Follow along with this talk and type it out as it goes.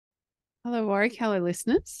Hello, Warwick. Hello,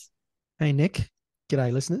 listeners. Hey, Nick.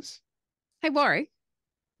 G'day, listeners. Hey, Warwick,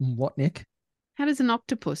 What, Nick? how does an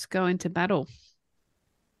octopus go into battle?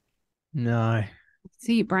 No.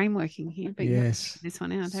 See your brain working here, but you haven't Yes. figured this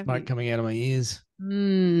one out, have Smoke you? coming out of my ears.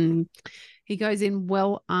 He goes in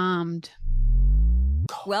well armed.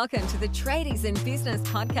 Welcome to the Tradies in Business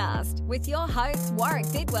podcast with your hosts Warwick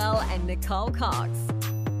Bidwell and Nicole Cox.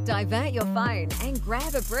 Divert your phone and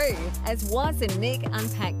grab a brew as Waz and Nick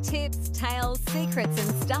unpack tips, tales, secrets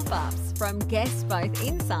and stuff-ups from guests both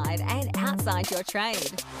inside and outside your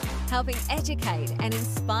trade, helping educate and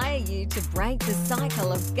inspire you to break the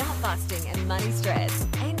cycle of gut-busting and money stress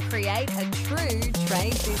and create a true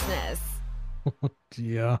trade business.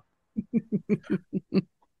 Yeah.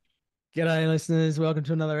 G'day, listeners. Welcome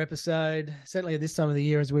to another episode. Certainly at this time of the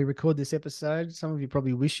year as we record this episode, some of you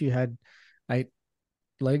probably wish you had 8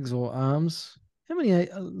 legs or arms. How many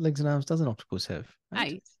legs and arms does an octopus have?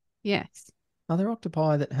 8. Yes. Are there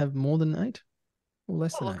octopi that have more than 8 or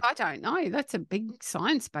less Well, than look, 8? I don't know. That's a big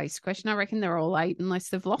science-based question. I reckon they're all 8 unless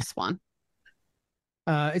they've lost one.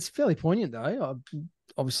 It's fairly poignant, though.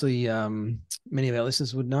 Obviously, many of our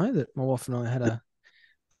listeners would know that my wife and I had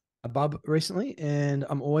a bub recently, and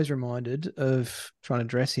I'm always reminded of trying to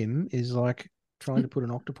dress him is like trying to put an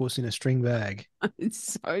octopus in a string bag.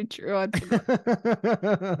 It's so true. I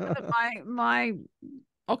forgot. My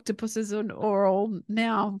octopuses are all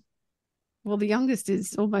now. Well, the youngest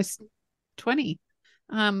is almost 20.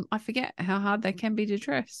 I forget how hard they can be to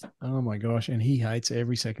dress. Oh my gosh, and he hates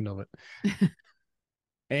every second of it.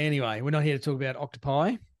 Anyway, we're not here to talk about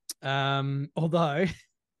octopi. Although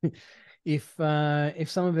if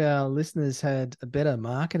some of our listeners had a better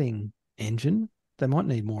marketing engine, they might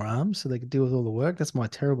need more arms so they could deal with all the work. That's my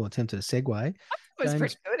terrible attempt at a segue. It was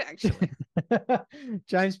pretty good, actually.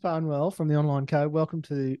 James Barnwell from the Online Code. Welcome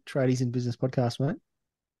to Tradies in Business podcast, mate.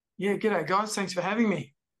 Yeah, g'day, guys. Thanks for having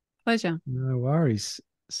me. Pleasure. No worries.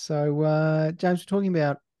 So, James, we're talking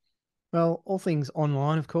about, well, all things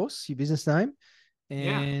online, of course, your business name,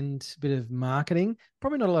 and a bit of marketing.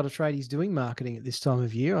 Probably not a lot of tradies doing marketing at this time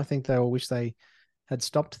of year. I think they all wish they had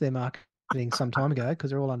stopped their marketing some time ago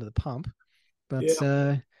because they're all under the pump. But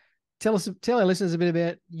tell our listeners a bit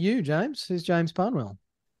about you, James. Who's James Barnwell?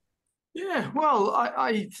 Yeah, well,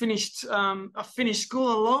 I finished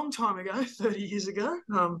school a long time ago, 30 years ago,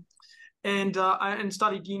 and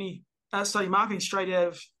studied marketing straight out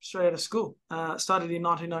of school. Started in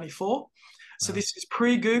 1994. So this is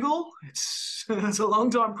pre-Google. It's a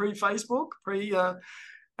long time pre-Facebook, the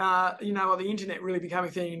internet really became a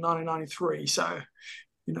thing in 1993. So,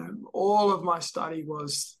 all of my study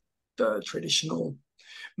was the traditional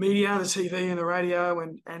media, the TV and the radio,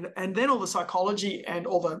 and then all the psychology and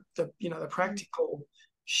all the practical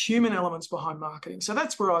human elements behind marketing. So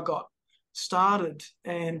that's where I got started.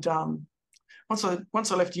 And once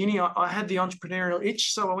I left uni, I had the entrepreneurial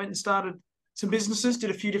itch, so I went and started some businesses, did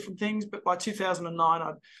a few different things. But by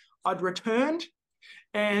 2009, I'd returned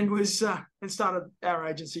and was and started our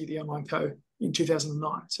agency, the Online Co, in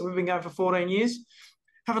 2009. So we've been going for 14 years,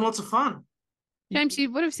 having lots of fun. James,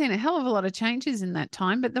 you would have seen a hell of a lot of changes in that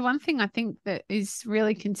time, but the one thing I think that is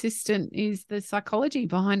really consistent is the psychology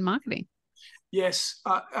behind marketing. Yes,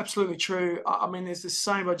 absolutely true. I mean, there's this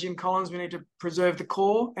saying by Jim Collins, we need to preserve the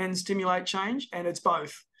core and stimulate change, and it's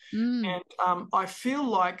both. And I feel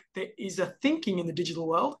like there is a thinking in the digital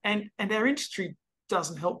world, and our industry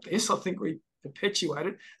doesn't help this. I think we perpetuate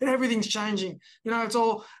it, and everything's changing. It's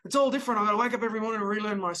all different. I've got to wake up every morning and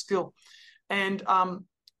relearn my skill, and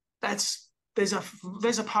there's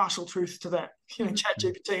a partial truth to that.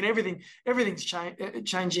 ChatGPT and everything's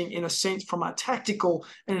changing in a sense from a tactical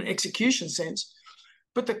and an execution sense.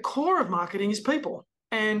 But the core of marketing is people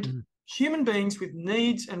and human beings with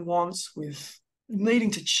needs and wants, with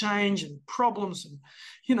needing to change and problems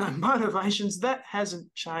and motivations. That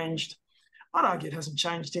hasn't changed. I'd argue it hasn't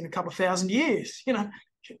changed in a couple of thousand years.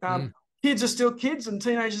 Kids are still kids and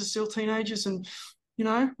teenagers are still teenagers, and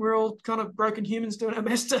we're all kind of broken humans doing our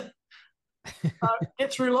best to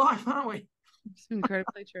get through life, aren't we? It's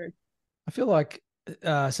incredibly true. I feel like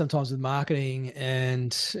sometimes with marketing,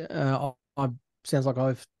 and I sounds like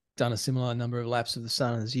I've done a similar number of laps of the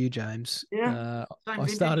sun as you, James. Yeah, I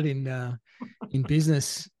started in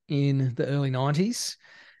business in the early 90s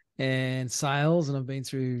and sales, and I've been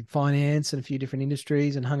through finance and a few different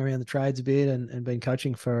industries and hung around the trades a bit and been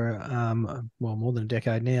coaching for, more than a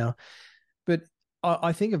decade now. But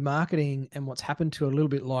I think of marketing and what's happened to a little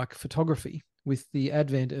bit like photography with the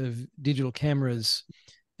advent of digital cameras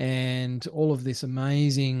and all of this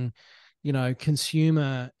amazing,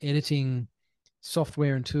 consumer editing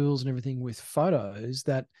software and tools and everything with photos,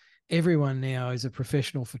 that everyone now is a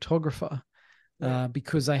professional photographer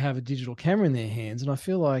because they have a digital camera in their hands. And I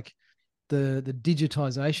feel like the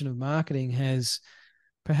digitization of marketing has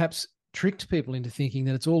perhaps tricked people into thinking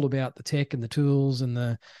that it's all about the tech and the tools and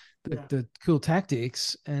the cool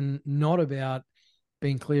tactics, and not about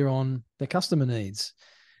being clear on the customer needs.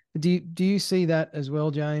 Do you see that as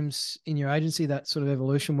well, James, in your agency, that sort of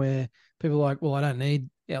evolution where people are like, well, I don't need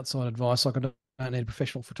outside advice, like I don't need a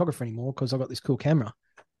professional photographer anymore because I've got this cool camera?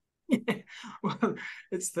 Yeah. Well,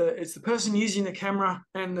 it's the person using the camera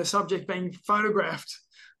and the subject being photographed,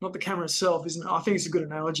 not the camera itself, isn't it? I think it's a good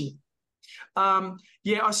analogy.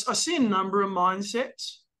 I see a number of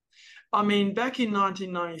mindsets. I mean, back in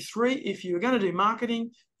 1993, if you were going to do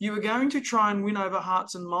marketing, you were going to try and win over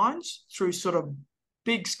hearts and minds through sort of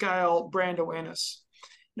big scale brand awareness.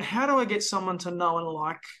 Now, how do I get someone to know and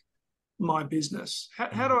like my business?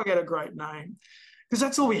 How do I get a great name? Because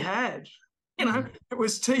that's all we had. You know, it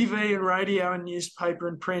was TV and radio and newspaper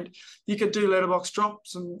and print. You could do letterbox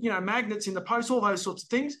drops and, you know, magnets in the post, all those sorts of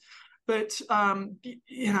things. But,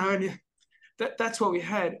 you know, and that's what we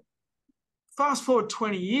had. Fast forward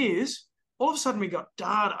 20 years, all of a sudden we got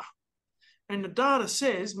data. And the data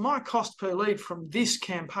says my cost per lead from this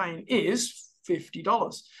campaign is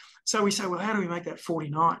 $50. So we say, well, how do we make that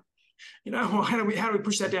 49? You know, well, how do we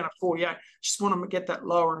push that down to 48? Just want to get that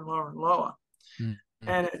lower and lower and lower. Mm-hmm.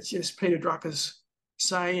 And it's just Peter Drucker's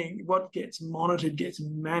saying, what gets monitored gets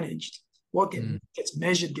managed. What gets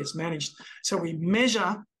measured gets managed. So we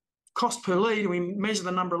measure cost per lead, and we measure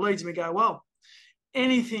the number of leads, and we go, well,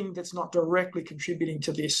 anything that's not directly contributing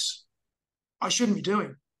to this, I shouldn't be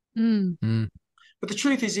doing. But the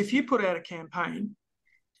truth is, if you put out a campaign,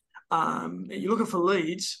 you're looking for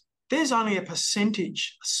leads, there's only a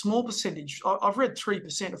small percentage. I've read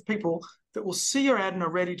 3% of people that will see your ad and are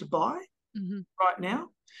ready to buy right now.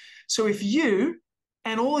 So if you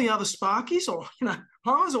and all the other Sparkies or, you know,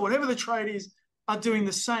 plumbers or whatever the trade is are doing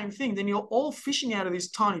the same thing, then you're all fishing out of this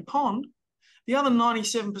tiny pond. The other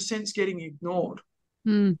 97% is getting ignored.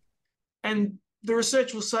 And the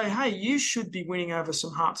research will say, hey, you should be winning over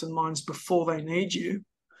some hearts and minds before they need you,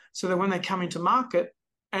 so that when they come into market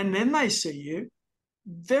and then they see you,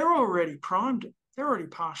 they're already primed. They're already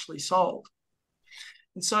partially sold.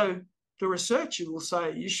 And so the researcher will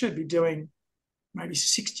say you should be doing maybe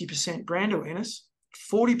 60% brand awareness,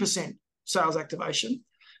 40% sales activation,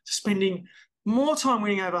 spending more time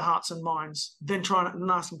winning over hearts and minds than trying and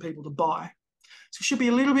asking people to buy. So it should be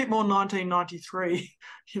a little bit more 1993,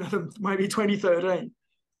 you know, than maybe 2013.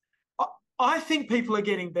 I think people are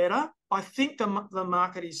getting better. I think the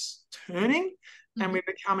market is turning, and we're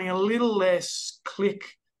becoming a little less click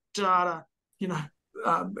data, you know,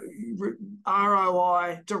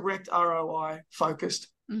 ROI, direct ROI focused.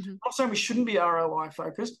 I'm not saying we shouldn't be ROI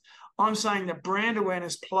focused. I'm saying that brand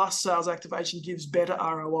awareness plus sales activation gives better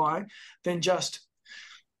ROI than just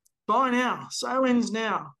buy now, sale ends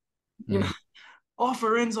now, you know,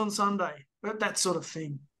 offer ends on Sunday, that sort of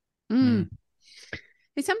thing.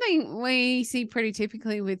 It's something we see pretty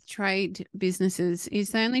typically with trade businesses is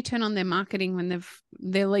they only turn on their marketing when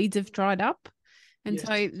their leads have dried up. And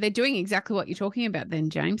so they're doing exactly what you're talking about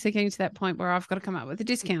then, James. They're getting to that point where I've got to come up with a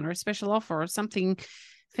discount or a special offer or something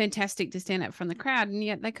fantastic to stand out from the crowd. And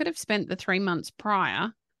yet they could have spent the 3 months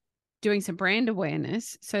prior doing some brand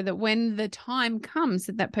awareness so that when the time comes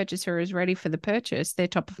that purchaser is ready for the purchase, they're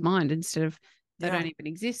top of mind instead of they don't even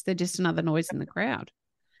exist. They're just another noise in the crowd.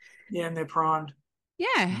 Yeah, and they're primed.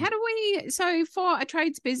 Yeah. How do we, so for a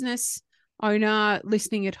trades business owner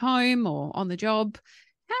listening at home or on the job,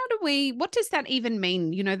 what does that even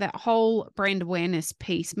mean? You know, that whole brand awareness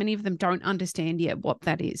piece, many of them don't understand yet what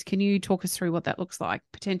that is. Can you talk us through what that looks like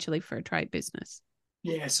potentially for a trade business?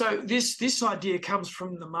 Yeah, so this idea comes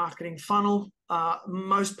from the marketing funnel.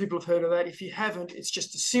 Most people have heard of that. If you haven't, it's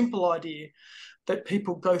just a simple idea that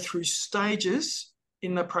people go through stages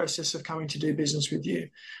in the process of coming to do business with you.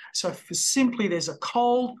 So for simply, there's a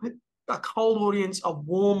cold audience, a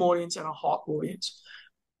warm audience, and a hot audience.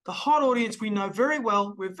 The hot audience we know very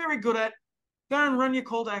well, we're very good at. Go and run your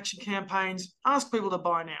call to action campaigns, ask people to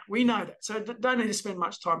buy now. We know that. So don't need to spend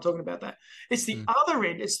much time talking about that. It's the other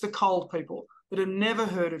end, it's the cold people that have never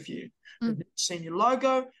heard of you. They've never seen your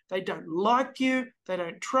logo, they don't like you, they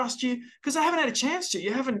don't trust you, because they haven't had a chance to.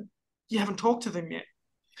 You haven't talked to them yet.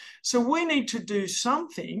 So we need to do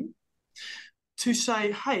something to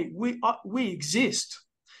say, hey, we exist.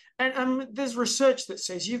 And there's research that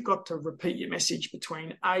says you've got to repeat your message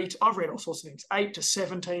between I've read all sorts of things, 8 to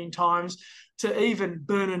 17 times to even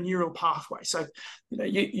burn a neural pathway. So,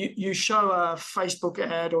 you show a Facebook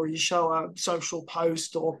ad, or you show a social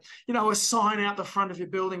post, or, a sign out the front of your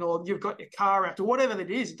building, or you've got your car out, or whatever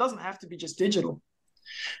it is. It doesn't have to be just digital.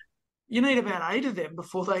 You need about 8 of them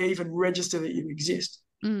before they even register that you exist.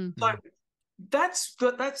 So that's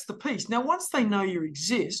the piece. Now, once they know you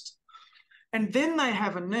exist, and then they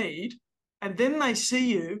have a need, and then they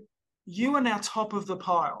see you are now top of the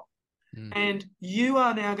pile. And you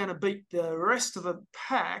are now going to beat the rest of the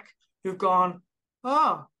pack who've gone,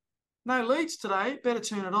 oh, no leads today, better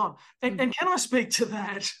turn it on. And can I speak to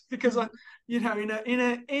that? Because,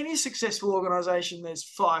 in any successful organisation, there's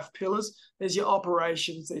 5 pillars. There's your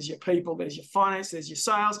operations, there's your people, there's your finance, there's your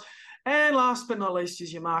sales, and last but not least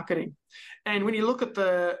is your marketing. And when you look at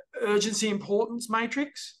the urgency importance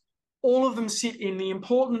matrix, all of them sit in the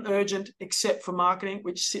important, urgent, except for marketing,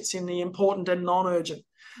 which sits in the important and non-urgent.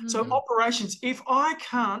 So operations, if I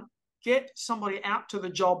can't get somebody out to the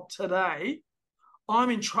job today, I'm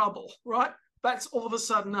in trouble, right? That's all of a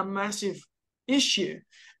sudden a massive issue.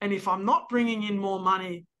 And if I'm not bringing in more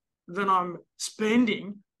money than I'm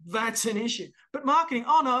spending, that's an issue. But marketing,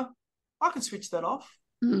 oh no, I can switch that off.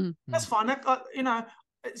 That's fine.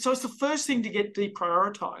 So it's the first thing to get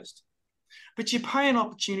deprioritized. But you pay an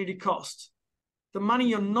opportunity cost. The money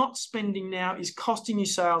you're not spending now is costing you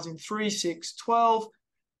sales in 3, 6, 12,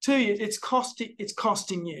 2 years. It's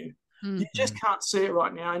costing you. You just can't see it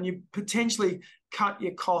right now, and you potentially cut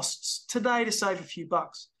your costs today to save a few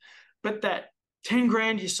bucks. But that 10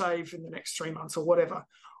 grand you save in the next 3 months or whatever,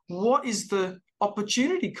 what is the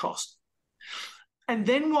opportunity cost? And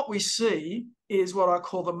then what we see is what I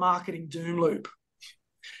call the marketing doom loop.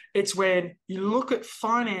 It's when you look at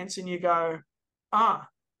finance and you go,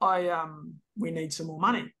 we need some more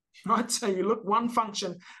money, right? So you look, one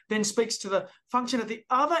function then speaks to the function at the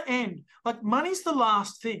other end. Like, money's the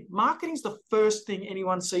last thing. Marketing's the first thing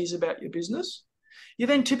anyone sees about your business. You're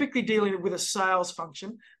then typically dealing with a sales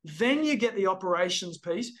function. Then you get the operations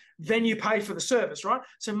piece. Then you pay for the service, right?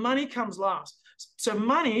 So money comes last. So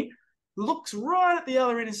money looks right at the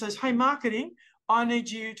other end and says, hey, marketing, I need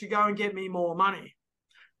you to go and get me more money.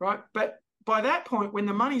 Right. But by that point, when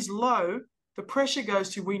the money's low, the pressure goes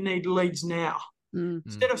to, we need leads now.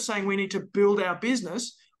 Instead of saying we need to build our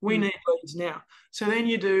business, we need leads now. So then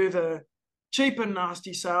you do the cheap and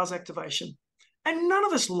nasty sales activation. And none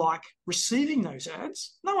of us like receiving those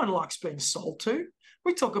ads. No one likes being sold to.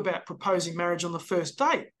 We talk about proposing marriage on the first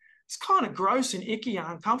date. It's kind of gross and icky and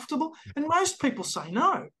uncomfortable. And most people say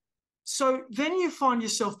no. So then you find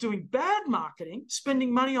yourself doing bad marketing,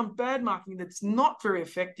 spending money on bad marketing that's not very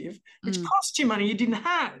effective, which costs you money you didn't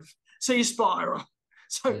have. So you spiral.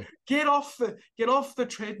 So get off the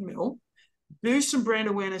treadmill, do some brand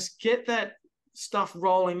awareness, get that stuff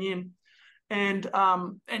rolling in, and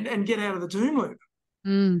get out of the doom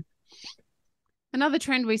loop. Another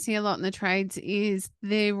trend we see a lot in the trades is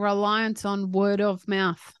the reliance on word of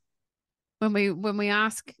mouth. When we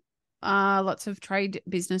ask lots of trade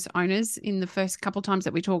business owners in the first couple of times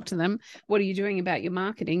that we talk to them, what are you doing about your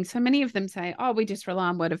marketing? So many of them say, oh, we just rely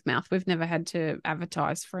on word of mouth. We've never had to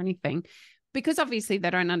advertise for anything, because obviously they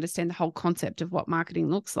don't understand the whole concept of what marketing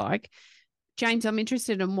looks like. James, I'm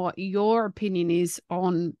interested in what your opinion is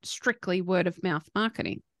on strictly word of mouth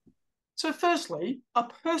marketing. So firstly, a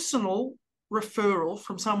personal referral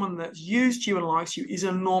from someone that's used you and likes you is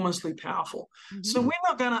enormously powerful. So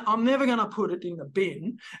I'm never going to put it in the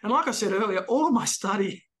bin. And like I said earlier, all of my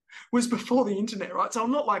study was before the internet, right? So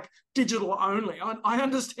I'm not like digital only. I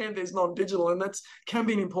understand there's non-digital, and that can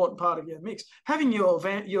be an important part of your mix. Having your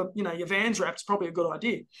Vans wrapped is probably a good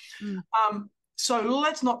idea. So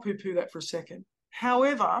let's not poo-poo that for a second.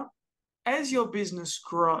 However, as your business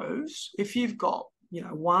grows, if you've got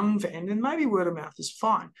one van, then maybe word of mouth is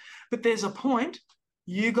fine. But there's a point,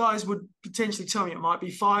 you guys would potentially tell me it might be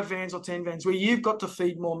 5 vans or 10 vans, where you've got to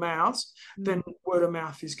feed more mouths than word of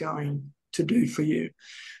mouth is going to do for you.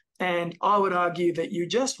 And I would argue that you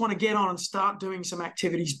just want to get on and start doing some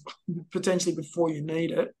activities potentially before you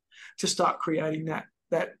need it, to start creating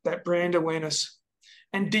that brand awareness.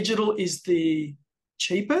 And digital is the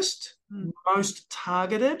cheapest, most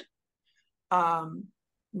targeted,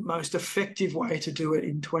 most effective way to do it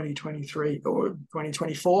in 2023 or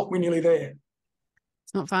 2024. We're nearly there.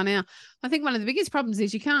 It's not far now. I think one of the biggest problems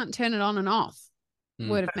is you can't turn it on and off.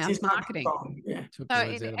 Word of mouth marketing. Yeah. So,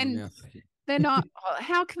 and They're not.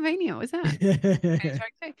 How convenient was that?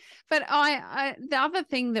 But the other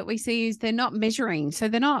thing that we see is they're not measuring. So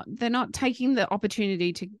they're not taking the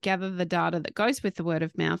opportunity to gather the data that goes with the word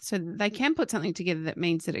of mouth, so that they can put something together that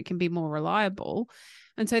means that it can be more reliable.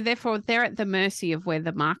 And so therefore they're at the mercy of where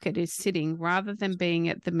the market is sitting, rather than being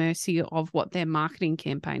at the mercy of what their marketing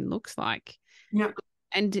campaign looks like. Yeah.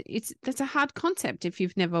 And that's a hard concept if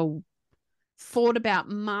you've never thought about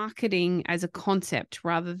marketing as a concept,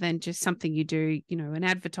 rather than just something you do, an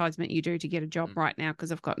advertisement you do to get a job right now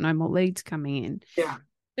because I've got no more leads coming in. Yeah.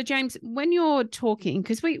 So James, when you're talking,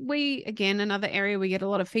 because we again, another area we get a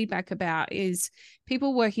lot of feedback about is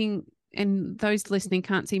people working, and those listening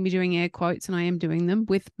can't see me doing air quotes, and I am doing them,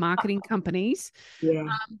 with marketing companies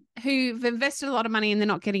who've invested a lot of money and they're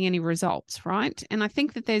not getting any results, right? And I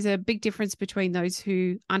think that there's a big difference between those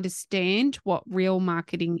who understand what real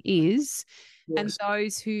marketing is and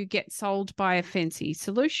those who get sold by a fancy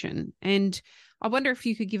solution. And I wonder if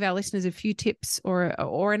you could give our listeners a few tips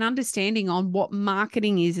or an understanding on what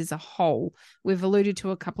marketing is as a whole. We've alluded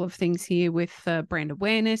to a couple of things here with brand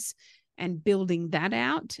awareness and building that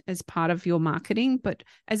out as part of your marketing. But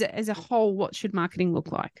as a whole, what should marketing look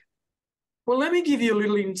like? Well, let me give you a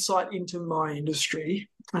little insight into my industry.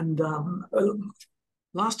 And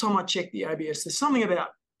last time I checked the ABS, there's something about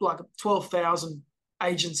like 12,000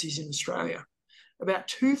 agencies in Australia. About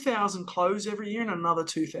 2,000 close every year and another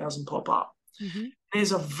 2,000 pop up. Mm-hmm.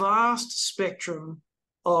 There's a vast spectrum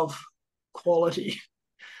of quality.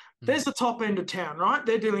 There's the top end of town, right?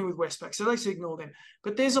 They're dealing with Westpac, so let's ignore them.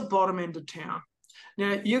 But there's a bottom end of town.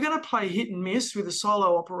 Now, you're going to play hit and miss with a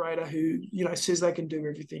solo operator who, says they can do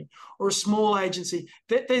everything, or a small agency.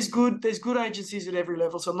 There's good agencies at every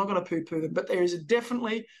level, so I'm not going to poo-poo them, but there is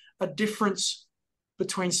definitely a difference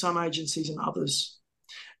between some agencies and others.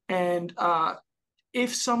 And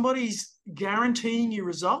if somebody's guaranteeing you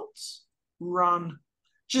results,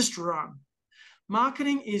 just run.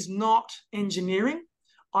 Marketing is not engineering.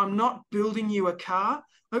 I'm not building you a car.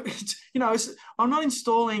 I'm not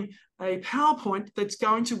installing a PowerPoint that's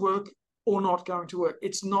going to work or not going to work.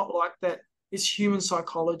 It's not like that. It's human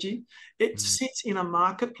psychology. It sits in a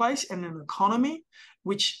marketplace and an economy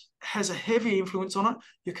which has a heavy influence on it.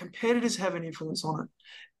 Your competitors have an influence on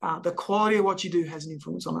it. The quality of what you do has an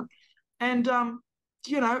influence on it. And,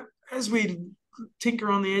 as we tinker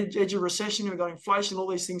on the edge of recession, we've got inflation, all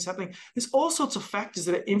these things happening. There's all sorts of factors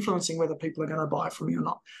that are influencing whether people are going to buy from you or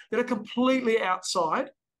not, that are completely outside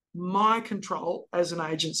my control as an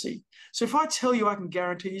agency. So if I tell you I can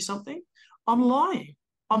guarantee you something, I'm lying.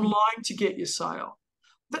 I'm lying to get your sale.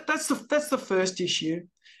 That's the first issue.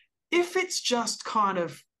 If it's just kind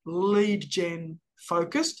of lead gen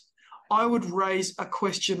focused, I would raise a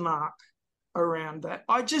question mark around that.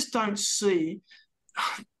 I just don't see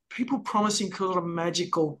people promising sort of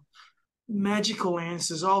magical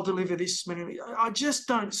answers. I'll deliver this many. I just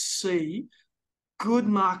don't see good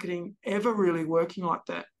marketing ever really working like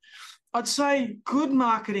that. I'd say good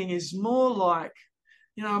marketing is more like,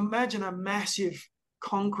 imagine a massive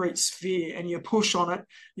concrete sphere and you push on it,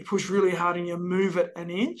 you push really hard and you move it an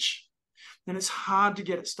inch. And it's hard to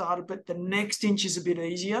get it started, but the next inch is a bit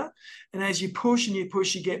easier. And as you push and you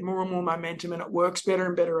push, you get more and more momentum and it works better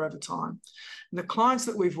and better over time. And the clients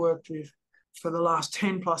that we've worked with for the last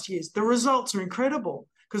 10 plus years, the results are incredible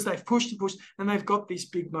because they've pushed and pushed and they've got this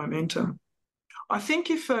big momentum. I think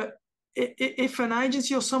if an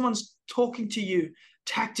agency or someone's talking to you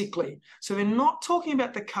tactically, so they're not talking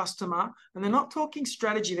about the customer and they're not talking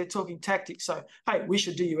strategy, they're talking tactics. So, hey, we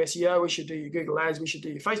should do your SEO, we should do your Google ads, we should do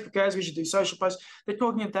your Facebook ads, we should do social posts. They're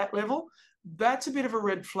talking at that level. That's a bit of a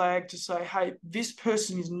red flag to say, hey, this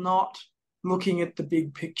person is not looking at the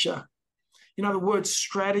big picture. The word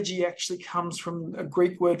strategy actually comes from a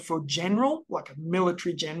Greek word for general, like a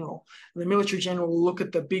military general. And the military general will look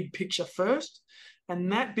at the big picture first.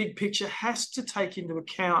 And that big picture has to take into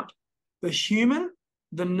account the human,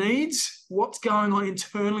 the needs, what's going on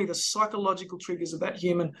internally, the psychological triggers of that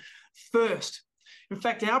human first. In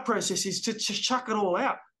fact, our process is to chuck it all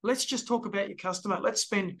out. Let's just talk about your customer. Let's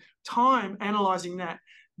spend time analyzing that.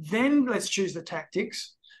 Then let's choose the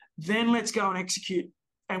tactics. Then let's go and execute.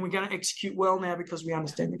 And we're going to execute well now because we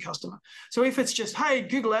understand the customer. So if it's just, hey,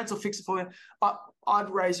 Google Ads will fix it for you, I'd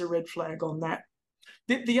raise a red flag on that.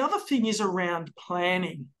 The other thing is around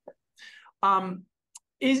planning. Are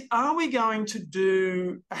we going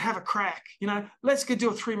to have a crack? Let's go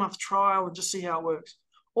do a 3-month trial and just see how it works.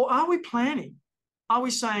 Or are we planning? Are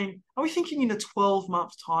we thinking in a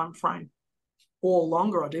 12-month time frame or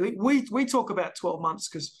longer, ideally? We talk about 12 months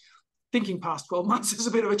because thinking past 12 months is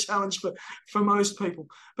a bit of a challenge for most people.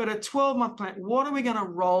 But a 12-month plan, what are we going to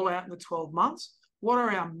roll out in the 12 months? what are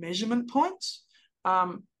our measurement points?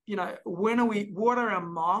 What are our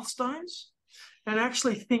milestones? And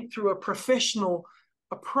actually think through a professional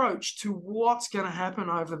approach to what's going to happen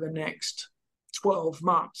over the next 12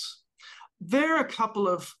 months. There are a couple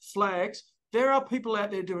of flags. There are people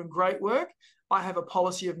out there doing great work. I have a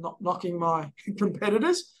policy of not knocking my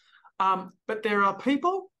competitors. But there are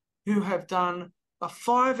people who have done a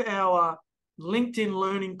 5-hour LinkedIn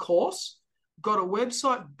learning course, got a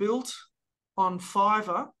website built on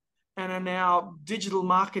Fiverr, and are now digital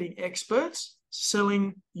marketing experts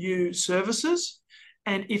selling you services.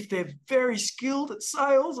 And if they're very skilled at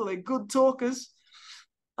sales or they're good talkers,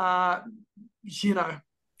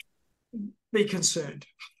 be concerned.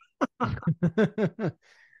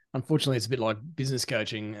 Unfortunately, it's a bit like business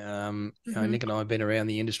coaching. Nick and I have been around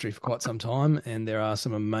the industry for quite some time, and there are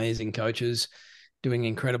some amazing coaches doing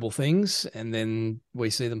incredible things, and then we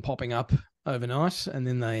see them popping up overnight, and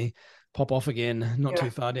then they pop off again not too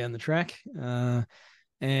far down the track.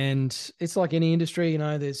 And it's like any industry,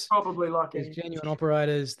 there's probably like there's genuine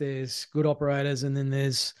operators, there's good operators, and then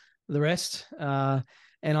there's the rest. And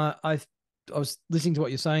I was listening to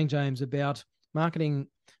what you're saying, James, about marketing.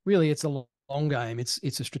 Really, it's a long game.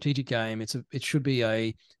 It's a strategic game. It should be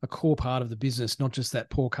a core part of the business, not just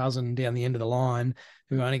that poor cousin down the end of the line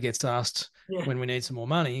who only gets asked when we need some more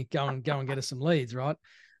money, go and get us some leads, right?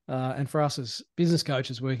 And for us as business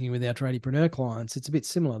coaches working with our tradiepreneur clients, it's a bit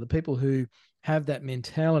similar. The people who have that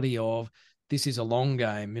mentality of this is a long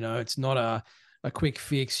game, it's not a quick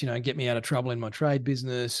fix, get me out of trouble in my trade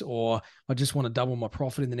business, or I just want to double my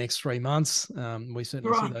profit in the next 3 months. We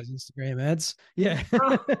certainly see those Instagram ads. Yeah.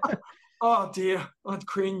 Oh dear, I'd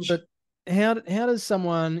cringe. But how does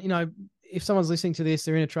someone, if someone's listening to this,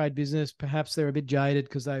 they're in a trade business, perhaps they're a bit jaded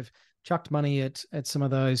because they've chucked money at some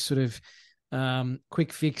of those sort of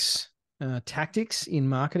quick fix tactics in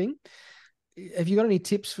marketing. Have you got any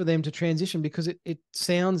tips for them to transition? Because it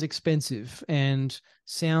sounds expensive and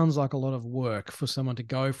sounds like a lot of work for someone to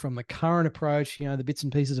go from the current approach, the bits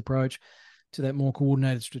and pieces approach, to that more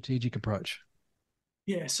coordinated strategic approach.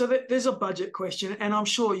 Yeah, so there's a budget question, and I'm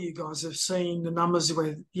sure you guys have seen the numbers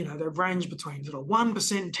where, they range between sort of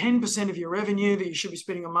 1%, 10% of your revenue that you should be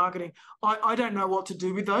spending on marketing. I don't know what to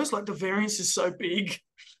do with those. Like, the variance is so big.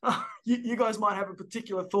 You guys might have a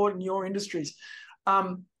particular thought in your industries.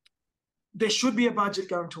 There should be a budget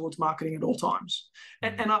going towards marketing at all times.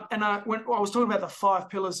 And when I was talking about the 5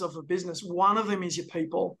 pillars of a business, one of them is your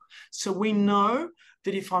people. So we know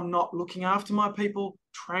that if I'm not looking after my people,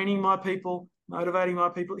 training my people, motivating my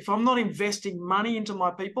people, if I'm not investing money into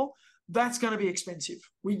my people, that's going to be expensive.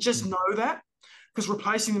 We just know that, because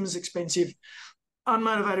replacing them is expensive.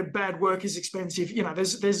 Unmotivated bad work is expensive.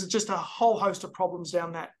 There's just a whole host of problems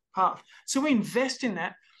down that path. So we invest in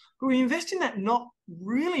that. But we invest in that not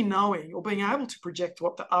really knowing or being able to project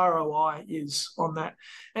what the ROI is on that.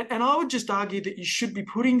 And I would just argue that you should be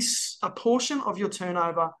putting a portion of your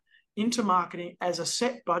turnover into marketing as a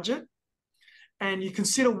set budget, and you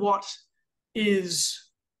consider what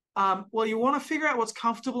is, you want to figure out what's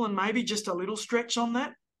comfortable and maybe just a little stretch on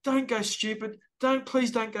that. Don't go stupid.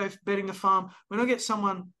 Please don't go betting the farm. When I get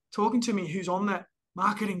someone talking to me who's on that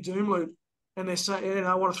marketing doom loop and they're saying,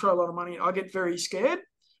 I want to throw a lot of money, I get very scared,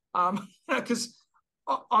 because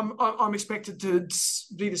I'm expected to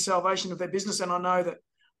be the salvation of their business, and I know that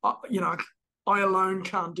I alone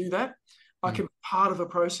can't do that. I can be part of a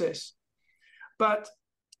process. But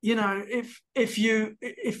if you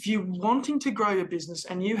wanting to grow your business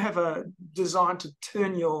and you have a design to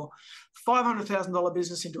turn your $500,000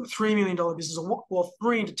 business into a $3 million business, or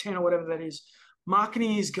 3 into 10 or whatever that is,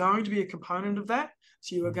 marketing is going to be a component of that.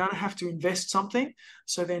 So you are going to have to invest something.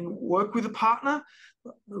 So then work with a partner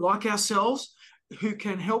like ourselves who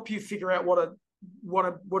can help you figure out what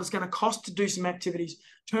it's going to cost to do some activities,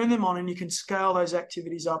 turn them on, and you can scale those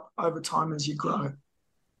activities up over time as you grow.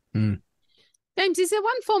 James, is there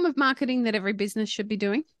one form of marketing that every business should be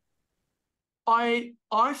doing? I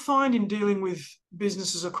find in dealing with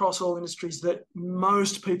businesses across all industries that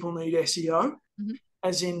most people need SEO,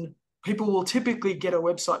 as in people will typically get a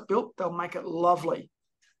website built, they'll make it lovely.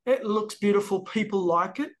 It looks beautiful, people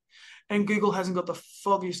like it, and Google hasn't got the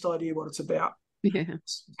foggiest idea what it's about. Yeah.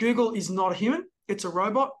 Google is not a human, it's a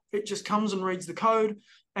robot. It just comes and reads the code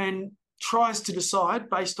and tries to decide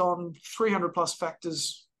based on 300 plus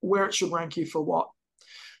factors where it should rank you for what.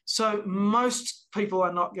 So most people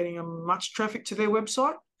are not getting much traffic to their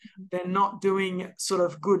website. They're not doing sort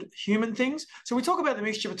of good human things. So we talk about the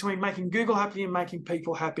mixture between making Google happy and making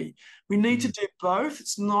people happy. We need to do both.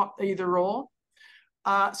 It's not either or.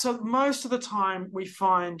 So most of the time we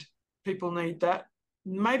find people need that.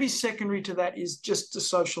 Maybe secondary to that is just the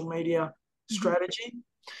social media strategy.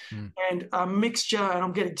 And a mixture, and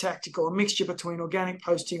I'm getting tactical, a mixture between organic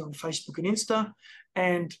posting on Facebook and Insta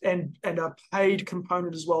and a paid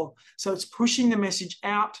component as well. So it's pushing the message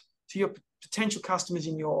out to your potential customers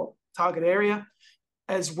in your target area,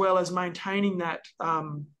 as well as maintaining that,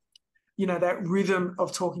 that rhythm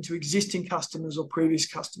of talking to existing customers or previous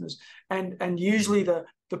customers. And usually the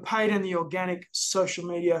paid and the organic social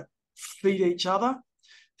media feed each other.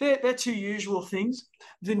 They're two usual things.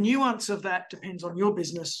 The nuance of that depends on your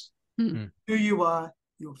business, who you are,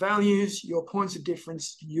 your values, your points of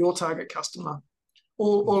difference, your target customer,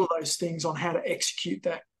 all of those things on how to execute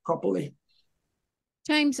that properly.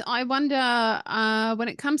 James, I wonder, when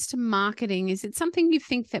it comes to marketing, is it something you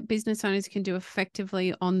think that business owners can do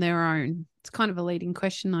effectively on their own? It's kind of a leading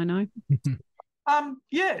question, I know.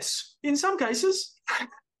 Yes, in some cases.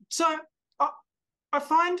 So I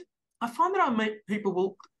find that I meet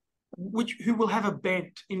people who will have a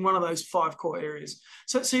bent in one of those 5 core areas.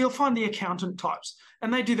 So you'll find the accountant types,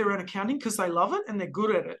 and they do their own accounting because they love it and they're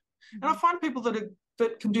good at it. And I find people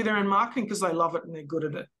that can do their own marketing because they love it and they're good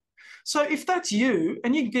at it. So if that's you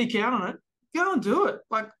and you geek out on it, go and do it.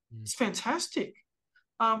 It's fantastic.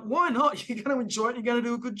 Why not? You're going to enjoy it. You're going to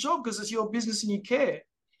do a good job because it's your business and you care.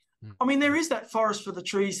 I mean, there is that forest for the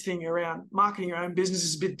trees thing around marketing your own business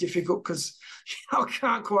is a bit difficult because I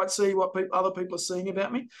can't quite see what other people are seeing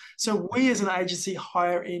about me. So we as an agency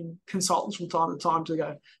hire in consultants from time to time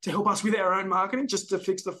to help us with our own marketing, just to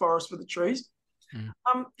fix the forest for the trees.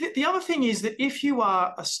 The other thing is that if you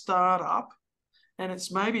are a startup and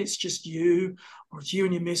maybe it's just you, or it's you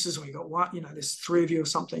and your missus, or you got one, there's 3 of you or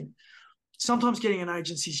something, sometimes getting an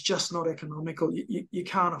agency is just not economical. You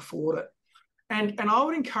can't afford it. And I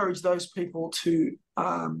would encourage those people to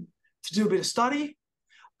do a bit of study,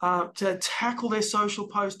 to tackle their social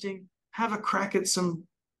posting, have a crack at some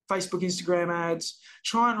Facebook, Instagram ads,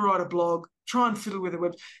 try and write a blog, try and fiddle with a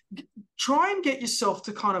web, try and get yourself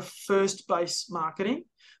to kind of first base marketing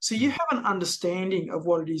so you have an understanding of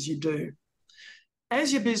what it is you do.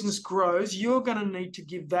 As your business grows, you're going to need to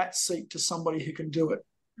give that seat to somebody who can do it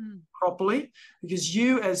properly, because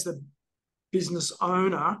you as the business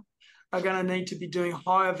owner are going to need to be doing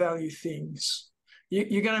higher value things.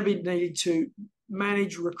 You're going to be needing to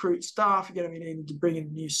manage, recruit staff. You're going to be needing to bring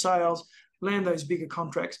in new sales, land those bigger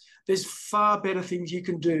contracts. There's far better things you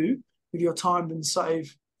can do with your time than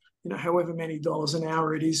save, however many dollars an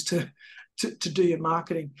hour it is to do your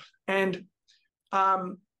marketing. And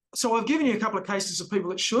so I've given you a couple of cases of people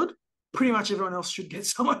that should. Pretty much everyone else should get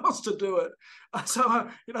someone else to do it. So,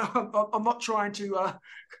 I'm not trying to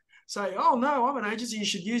say, oh, no, I'm an agency, you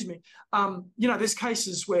should use me. There's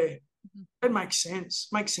cases where it makes sense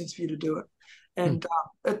for you to do it. And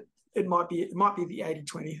it might be the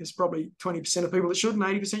 80-20. There's probably 20% of people that should and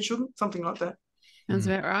 80% shouldn't, something like that. Sounds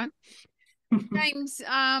about right. James,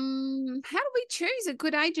 how do we choose a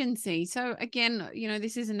good agency? So again,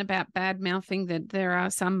 this isn't about bad mouthing that there are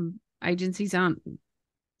some agencies aren't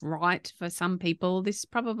right for some people. This is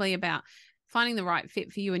probably about finding the right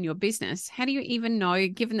fit for you and your business. How do you even know,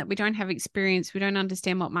 given that we don't have experience, we don't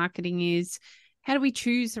understand what marketing is, how do we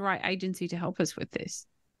choose the right agency to help us with this?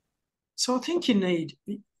 So I think you need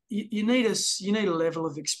a level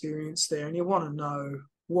of experience there, and you want to know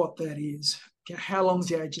what that is. How long's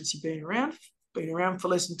the agency been around? Been around for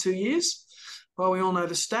less than 2 years? Well, we all know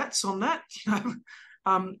the stats on that.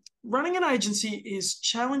 Running an agency is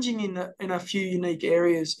challenging in a few unique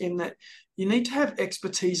areas, in that you need to have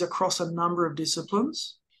expertise across a number of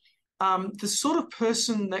disciplines. The sort of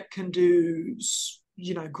person that can do,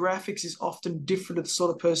 graphics is often different to the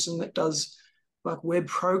sort of person that does like web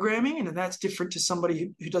programming, and that's different to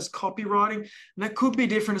somebody who does copywriting, and that could be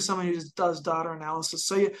different to someone who does data analysis.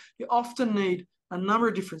 So you often need a number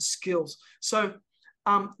of different skills. So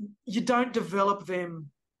you don't develop them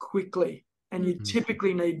quickly, and you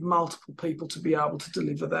typically need multiple people to be able to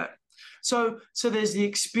deliver that. So there's the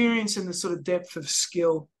experience and the sort of depth of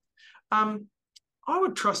skill. I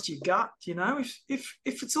would trust your gut. If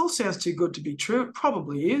it all sounds too good to be true, it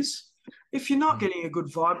probably is. If you're not getting a good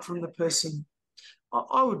vibe from the person,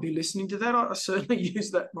 I would be listening to that. I certainly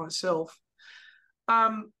use that myself.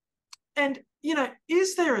 And,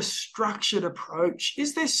 is there a structured approach?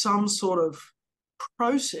 Is there some sort of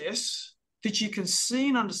process that you can see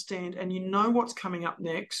and understand, and you know what's coming up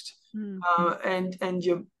next, and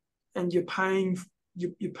you're paying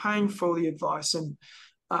for the advice? And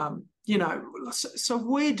so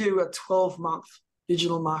we do a 12-month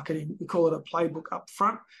digital marketing. We call it a playbook up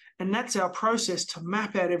front, and that's our process to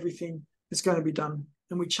map out everything that's going to be done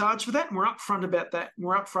and we charge for that, and we're upfront about that, and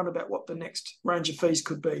we're upfront about what the next range of fees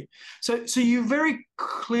could be. So you very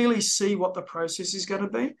clearly see what the process is going to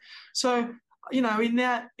be. So, in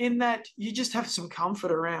that you just have some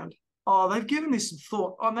comfort around, they've given this some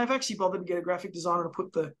thought, and they've actually bothered to get a graphic designer to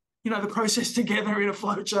put the process together in a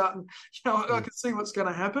flow chart, and I can see what's going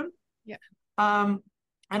to happen. Yeah. And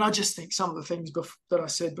I just think some of the things that I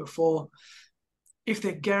said before, if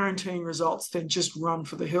they're guaranteeing results, then just run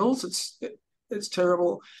for the hills. It's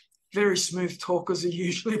terrible. Very smooth talkers are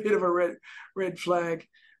usually a bit of a red flag.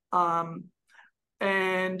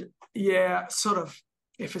 And yeah, sort of,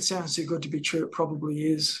 if it sounds too good to be true, it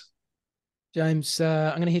probably is. James,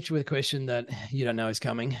 I'm going to hit you with a question that you don't know is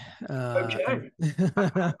coming. Okay.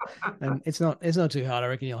 And it's not too hard. I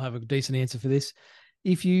reckon you'll have a decent answer for this.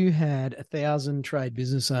 If you had 1,000 trade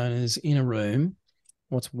business owners in a room,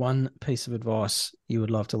 what's one piece of advice you would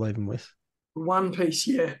love to leave them with? One piece,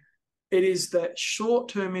 yeah. It is that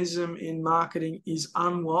short-termism in marketing is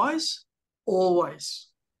unwise, always.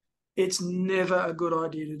 It's never a good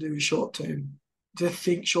idea to do short-term, to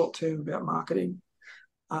think short-term about marketing.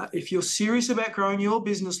 If you're serious about growing your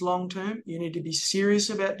business long-term, you need to be serious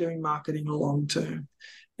about doing marketing long-term.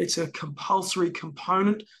 It's a compulsory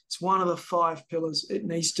component. It's one of the 5 pillars. It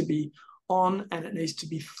needs to be on, and it needs to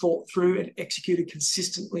be thought through and executed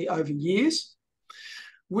consistently over years.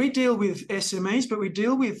 We deal with SMEs, but we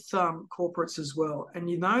deal with corporates as well. And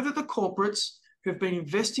you know that the corporates who have been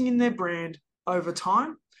investing in their brand over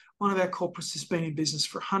time, one of our corporates has been in business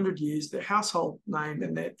for 100 years, they're household name,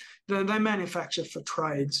 and they manufacture for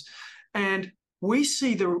trades. And we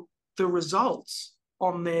see the results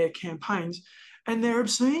on their campaigns, and they're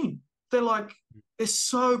obscene. They're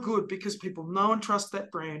so good because people know and trust that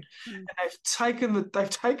brand, and they've taken the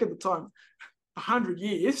time, 100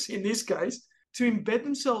 years in this case, to embed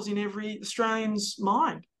themselves in every Australian's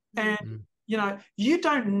mind. And, you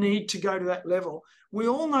don't need to go to that level. We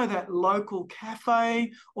all know that local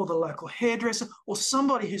cafe or the local hairdresser or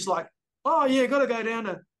somebody who's like, got to go down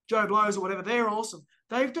to Joe Blow's or whatever. They're awesome.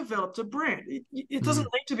 They've developed a brand. It doesn't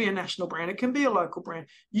need to be a national brand. It can be a local brand.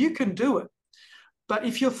 You can do it. But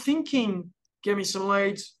if you're thinking, get me some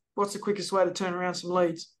leads, what's the quickest way to turn around some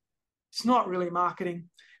leads? It's not really marketing.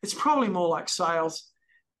 It's probably more like sales.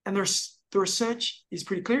 And the research is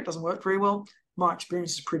pretty clear. It doesn't work very well. My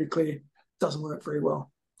experience is pretty clear. It doesn't work very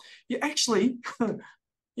well. You actually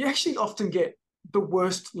often get the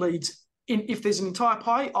worst leads. If there's an entire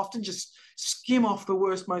pie, often just skim off the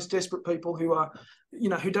worst, most desperate people who are,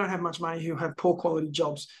 who don't have much money, who have poor quality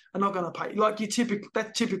jobs, are not going to pay.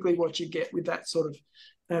 That's typically what you get with that sort of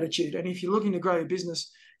attitude. And if you're looking to grow your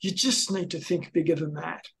business, you just need to think bigger than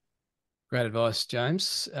that. Great advice,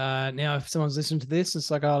 James. Now, if someone's listening to this, it's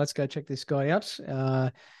like, let's go check this guy out.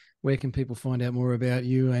 Where can people find out more about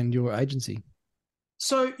you and your agency?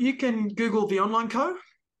 So you can Google The Online Co.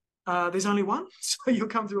 There's only one, so you'll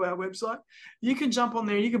come through our website. You can jump on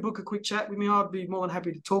there and you can book a quick chat with me. I'd be more than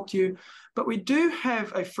happy to talk to you. But we do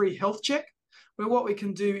have a free health check where what we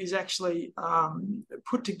can do is actually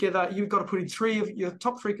put together, you've got to put in 3 of your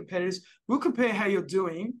top 3 competitors. We'll compare how you're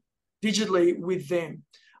doing digitally with them.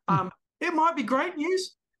 It might be great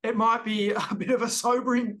news. It might be a bit of a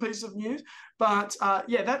sobering piece of news. But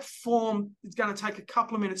that form is going to take a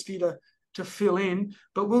couple of minutes for you to fill in,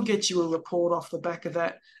 but we'll get you a report off the back of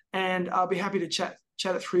that. And I'll be happy to chat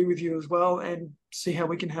it through with you as well and see how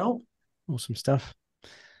we can help. Awesome stuff.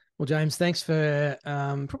 Well, James, thanks for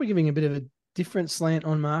probably giving a bit of a different slant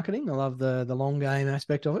on marketing. I love the long game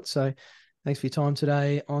aspect of it. So thanks for your time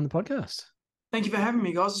today on the podcast. Thank you for having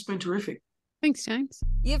me, guys. It's been terrific. Thanks, James.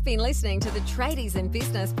 You've been listening to the Tradies in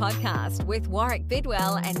Business podcast with Warwick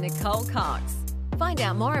Bidwell and Nicole Cox. Find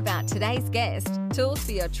out more about today's guest, tools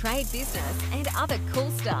for your trade business, and other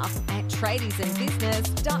cool stuff at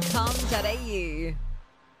tradiesinbusiness.com.au.